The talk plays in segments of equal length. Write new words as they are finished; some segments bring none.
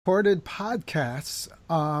recorded podcasts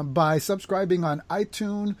by subscribing on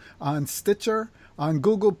iTunes, on Stitcher, on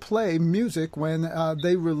Google Play Music when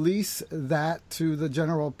they release that to the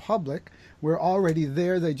general public. We're already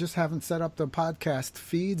there. They just haven't set up the podcast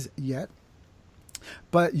feeds yet.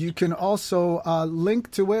 But you can also link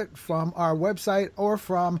to it from our website or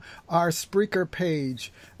from our Spreaker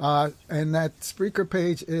page. And that Spreaker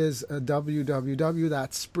page is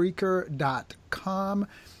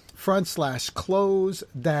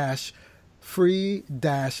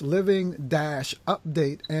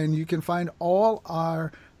www.spreaker.com/close-free-living-update. And you can find all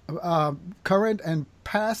our current and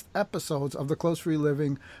past episodes of the Close Free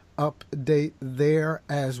Living Update there,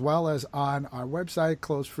 as well as on our website,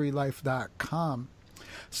 closefreelife.com.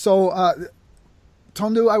 So,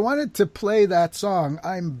 Ton Dou, I wanted to play that song,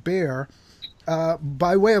 I'm Bear,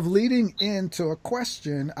 by way of leading into a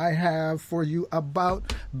question I have for you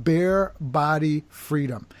about bare body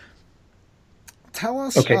freedom. Tell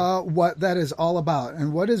us what that is all about,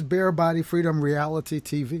 and what is Bare Body Freedom Reality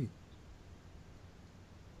TV?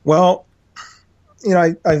 Well, you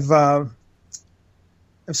know, I've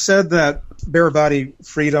said that bare body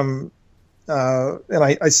freedom, and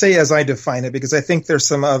I say as I define it because I think there's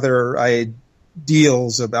some other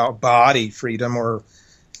ideals about body freedom or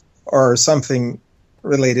something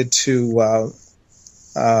related to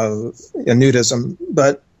nudism.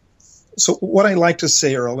 But so what I like to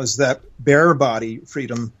say, Earl, is that bare body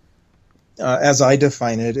freedom, as I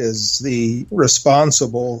define it, is the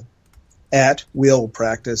responsible at-will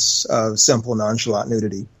practice of simple, nonchalant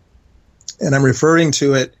nudity. And I'm referring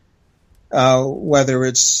to it whether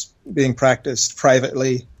it's being practiced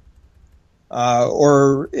privately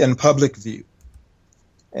or in public view.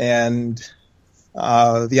 And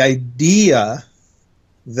the idea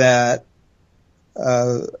that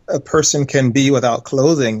a person can be without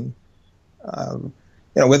clothing,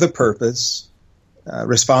 with a purpose,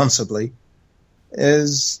 responsibly,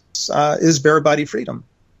 is bare body freedom.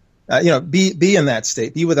 Be in that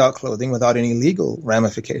state, be without clothing, without any legal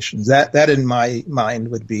ramifications. That in my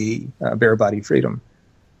mind would be bare body freedom.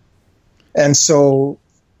 And so,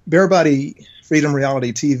 Bare Body Freedom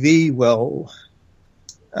Reality TV will.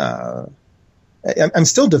 I'm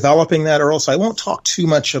still developing that, Earl, so I won't talk too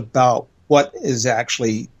much about what is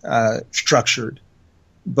actually structured.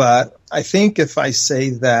 But I think if I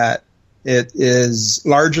say that it is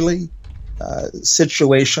largely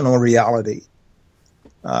situational reality,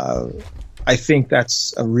 I think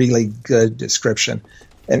that's a really good description.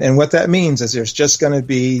 And what that means is there's just going to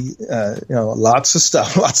be, lots of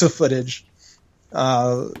stuff, lots of footage,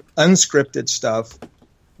 unscripted stuff,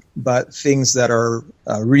 but things that are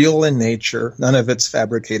real in nature. None of it's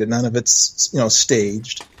fabricated. None of it's,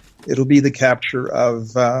 staged. It'll be the capture of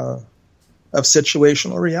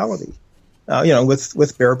situational reality,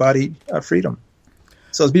 with bare body freedom.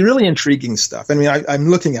 So it'll be really intriguing stuff. I mean,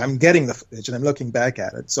 I'm getting the footage and I'm looking back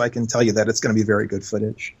at it, so I can tell you that it's going to be very good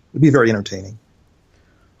footage. It'll be very entertaining.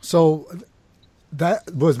 So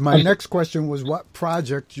that was my next question, was what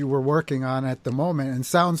project you were working on at the moment. And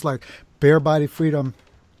sounds like Bare Body Freedom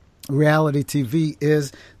Reality TV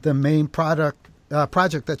is the main project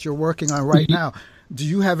that you're working on right now. Do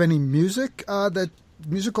you have any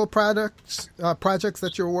musical projects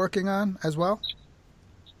that you're working on as well?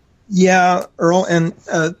 Yeah, Earl, and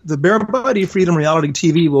the Bare Body Freedom Reality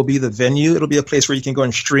TV will be the venue. It'll be a place where you can go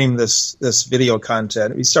and stream this video content.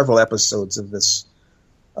 It'll be several episodes of this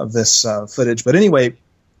footage. But anyway,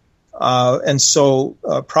 and so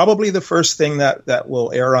probably the first thing that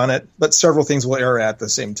will air on it, but several things will air at the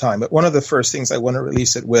same time. But one of the first things I want to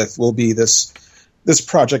release it with will be this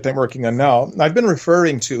project I'm working on now. I've been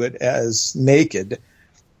referring to it as Naked,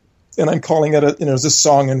 and I'm calling it there's this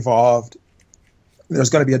song involved. There's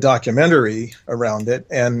going to be a documentary around it,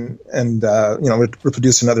 and we're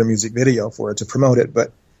producing another music video for it to promote it.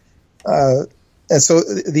 But and so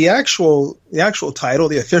the actual title,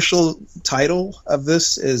 the official title of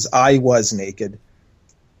this is "I Was Naked."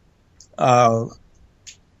 And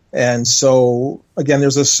so again,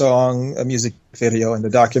 there's a song, a music video, and a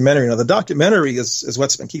documentary. Now the documentary is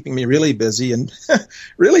what's been keeping me really busy and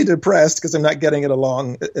really depressed because I'm not getting it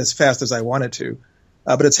along as fast as I wanted to,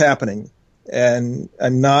 but it's happening. And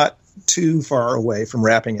I'm not too far away from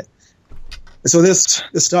wrapping it. So this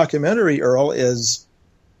documentary, Earl, is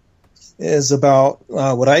about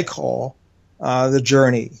what I call the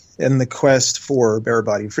journey in the quest for bare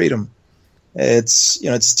body freedom.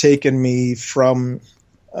 It's taken me from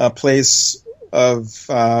a place of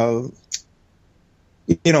I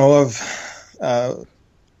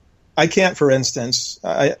can't, for instance,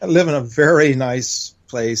 I live in a very nice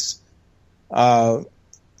place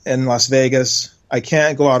in Las Vegas. I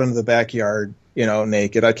can't go out into the backyard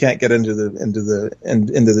naked. I can't get into the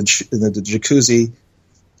jacuzzi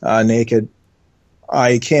naked.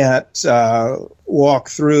 I can't walk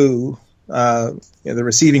through the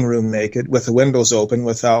receiving room naked with the windows open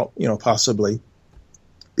without possibly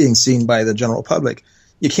being seen by the general public.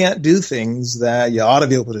 You can't do things that you ought to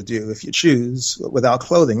be able to do if you choose without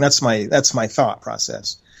clothing. That's my thought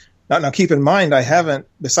process. Now keep in mind, I haven't,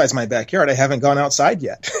 besides my backyard, I haven't gone outside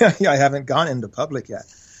yet. I haven't gone into public yet.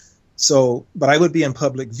 So, but I would be in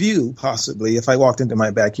public view possibly if I walked into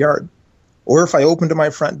my backyard, or if I opened to my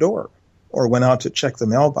front door, or went out to check the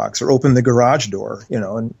mailbox, or opened the garage door,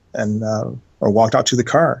 or walked out to the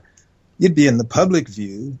car. You'd be in the public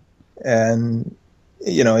view, and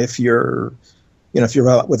if you're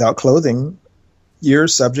out without clothing, you're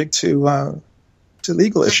subject to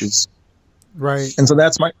legal issues. Right. And so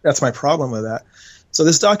that's my problem with that. So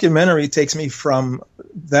this documentary takes me from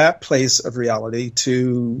that place of reality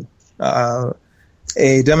to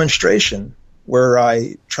a demonstration where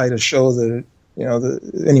I try to show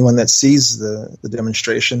anyone that sees the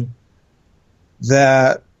demonstration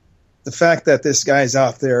that the fact that this guy's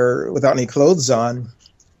out there without any clothes on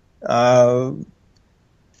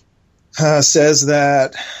says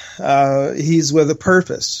that he's with a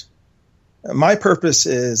purpose. My purpose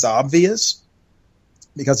is obvious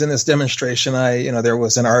because in this demonstration, there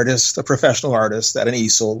was an artist, a professional artist, at an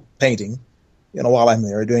easel painting, while I'm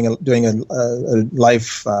there doing a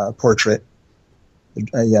life portrait,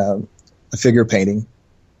 a figure painting.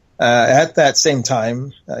 At that same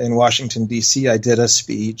time, in Washington, D.C., I did a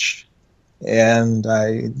speech and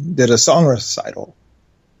I did a song recital.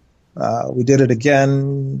 We did it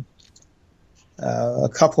again a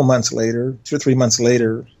couple months later, 2 or 3 months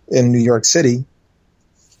later, in New York City.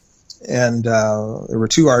 And there were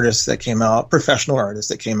two artists that came out, professional artists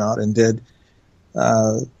that came out and did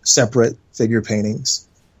separate figure paintings.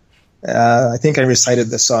 I think I recited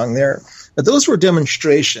the song there. But those were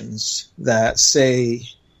demonstrations that say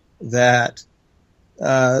that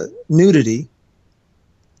nudity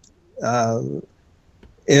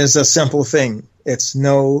is a simple thing. It's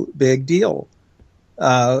no big deal.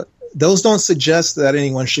 Those don't suggest that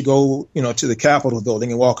anyone should go, to the Capitol building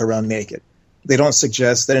and walk around naked. They don't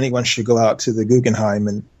suggest that anyone should go out to the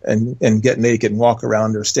Guggenheim and get naked and walk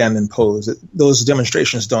around or stand and pose. Those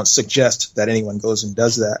demonstrations don't suggest that anyone goes and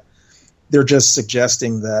does that. They're just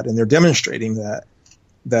suggesting that, and they're demonstrating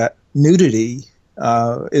that nudity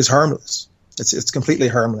is harmless. It's completely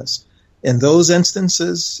harmless. In those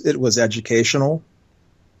instances, it was educational.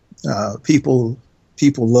 People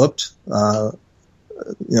looked.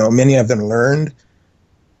 Many of them learned.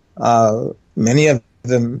 Many of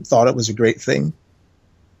them thought it was a great thing,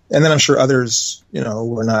 and then I'm sure others,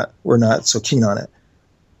 were not so keen on it.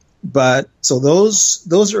 But so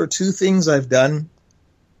those are two things I've done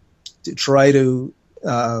to try to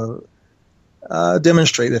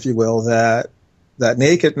demonstrate, if you will, that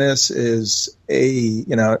nakedness is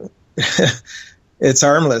it's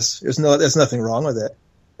harmless. There's nothing wrong with it,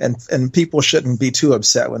 and people shouldn't be too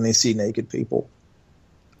upset when they see naked people.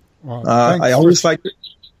 Well,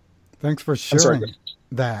 thanks for sharing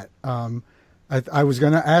that. I was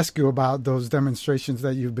going to ask you about those demonstrations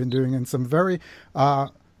that you've been doing in some very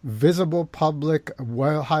visible, public,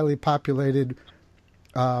 highly populated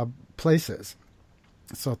places.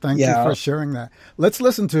 So thank you for sharing that. Let's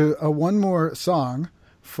listen to one more song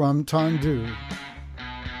from Ton Dou.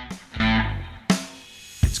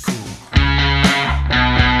 It's cool.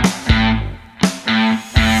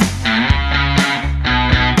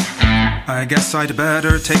 I guess I'd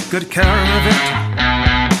better take good care of it.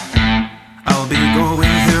 I'll be going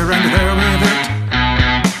here and there with it.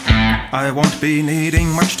 I won't be needing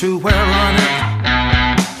much to wear on it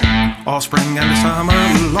all spring and summer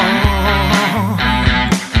long.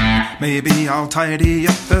 Maybe I'll tidy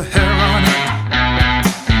up the hair on it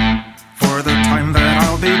for the time that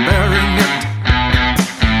I'll be wearing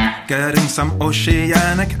it, getting some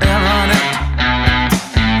oceanic air on it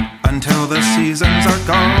until the seasons are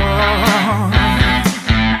gone.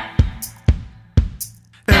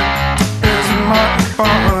 It is my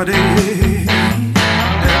body, it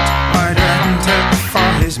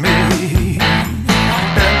identifies me.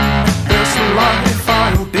 In this life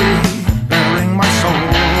I'll be bearing my soul.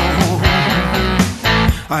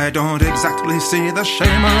 I don't exactly see the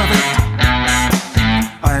shame of it.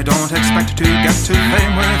 I don't expect to get to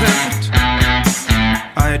fame with it.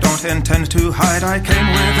 I don't intend to hide, I came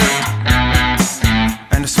with it,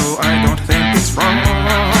 and so I don't think it's wrong.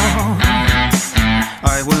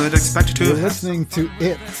 I would expect to. You're listening to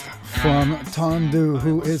It from Ton Dou,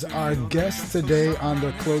 who is our guest today on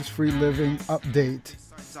the Clothes Free Living Update.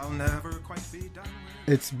 I'll never quite be done with.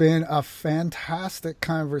 It's been a fantastic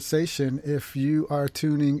conversation. If you are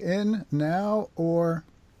tuning in now or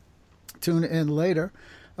tune in later,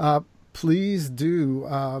 please do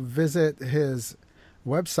visit his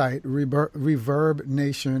website,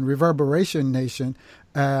 Reverberation Nation,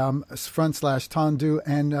 /Ton Dou,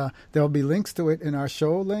 and there'll be links to it in our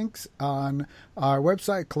show links on our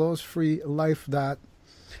website,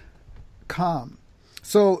 closefreelife.com.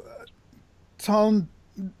 So, Ton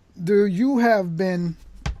Dou, you have been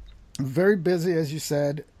very busy, as you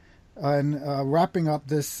said, in wrapping up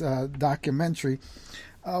this documentary.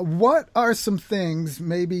 What are some things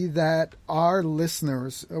maybe that our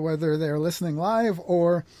listeners, whether they're listening live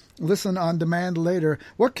or listen on demand later,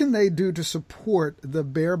 what can they do to support the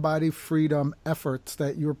bare body freedom efforts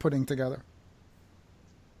that you're putting together?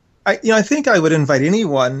 I think I would invite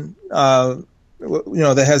anyone,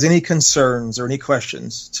 that has any concerns or any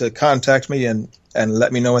questions to contact me and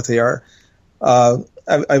let me know what they are.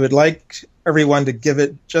 I would like everyone to give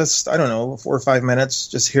it just, 4 or 5 minutes,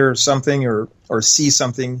 just hear something or see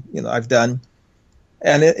something, I've done.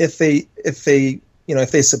 And if they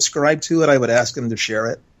subscribe to it, I would ask them to share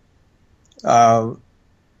it. I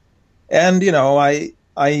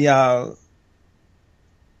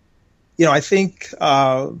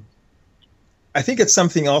think it's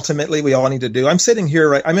something ultimately we all need to do. I'm sitting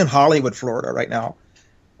here, I'm in Hollywood, Florida right now,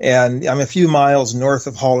 and I'm a few miles north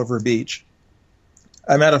of Haulover Beach.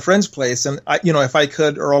 I'm at a friend's place, and if I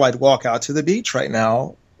could, Earl, I'd walk out to the beach right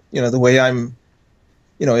now. The way I'm,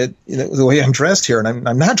 the way I'm dressed here, and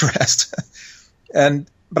I'm not dressed,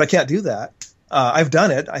 but I can't do that. I've done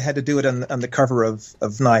it. I had to do it on the cover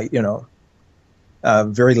of Night,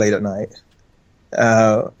 very late at night,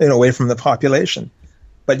 away from the population.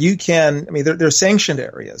 But you can, they're sanctioned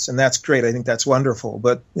areas, and that's great. I think that's wonderful.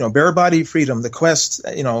 But, bare body freedom, the quest,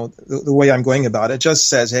 the way I'm going about it just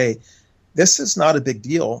says, hey, this is not a big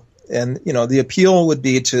deal. And, the appeal would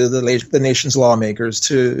be to the nation's lawmakers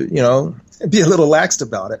to, be a little laxed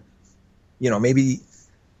about it.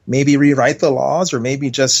 Maybe rewrite the laws, or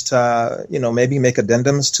maybe just, maybe make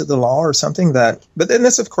addendums to the law or something but then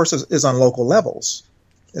this, of course, is on local levels.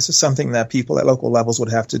 This is something that people at local levels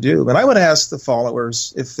would have to do. But I would ask the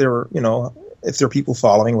followers, if they're people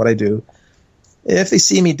following what I do, if they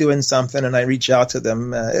see me doing something and I reach out to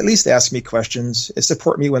them, at least ask me questions,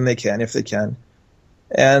 support me when they can, if they can.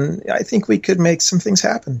 And I think we could make some things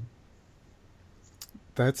happen.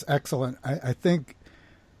 That's excellent. I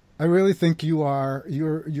really think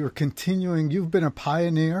you're continuing. You've been a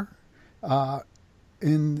pioneer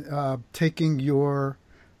in taking your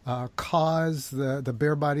cause, the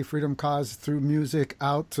bare body freedom cause, through music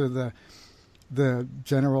out to the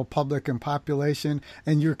general public and population,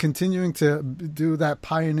 and you're continuing to do that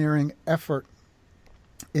pioneering effort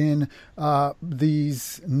in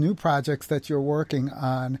these new projects that you're working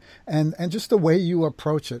on, and just the way you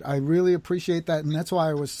approach it. I really appreciate that, and that's why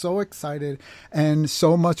I was so excited and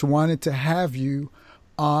so much wanted to have you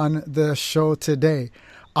on the show today.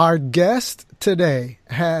 Our guest today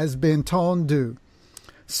has been Ton Dou,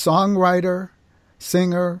 songwriter,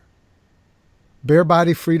 singer, bare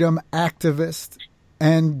body freedom activist,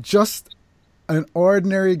 and just an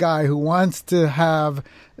ordinary guy who wants to have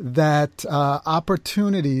that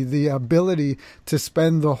opportunity, the ability to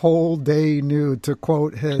spend the whole day nude, to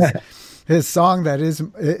quote his song that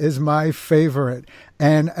is my favorite.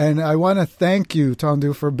 And I want to thank you, Ton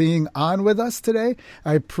Dou, for being on with us today.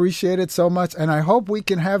 I appreciate it so much, and I hope we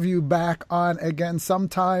can have you back on again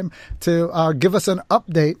sometime to give us an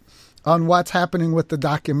update on what's happening with the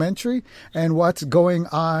documentary and what's going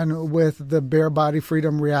on with the Bare Body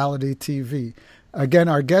Freedom reality TV. Again,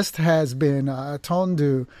 our guest has been Ton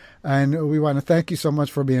Dou, and we want to thank you so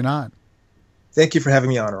much for being on. Thank you for having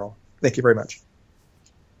me on, Earl. Thank you very much.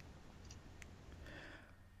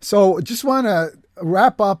 So just want to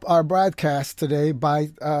wrap up our broadcast today by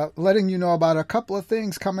letting you know about a couple of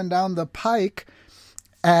things coming down the pike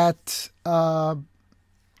at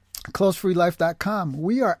closefreelife.com.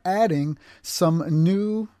 We are adding some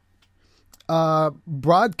new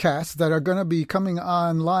broadcasts that are going to be coming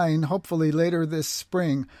online hopefully later this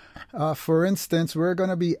spring. For instance, we're going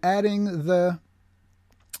to be adding the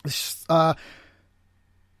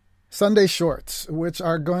Sunday Shorts, which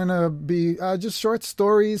are going to be just short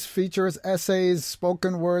stories, features, essays,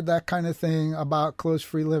 spoken word, that kind of thing about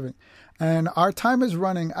close-free living. And our time is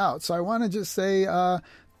running out, so I want to just say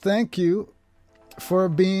thank you for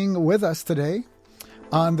being with us today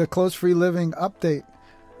on the Close Free Living Update.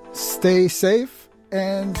 Stay safe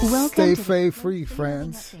and stay free,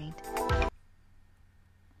 friends.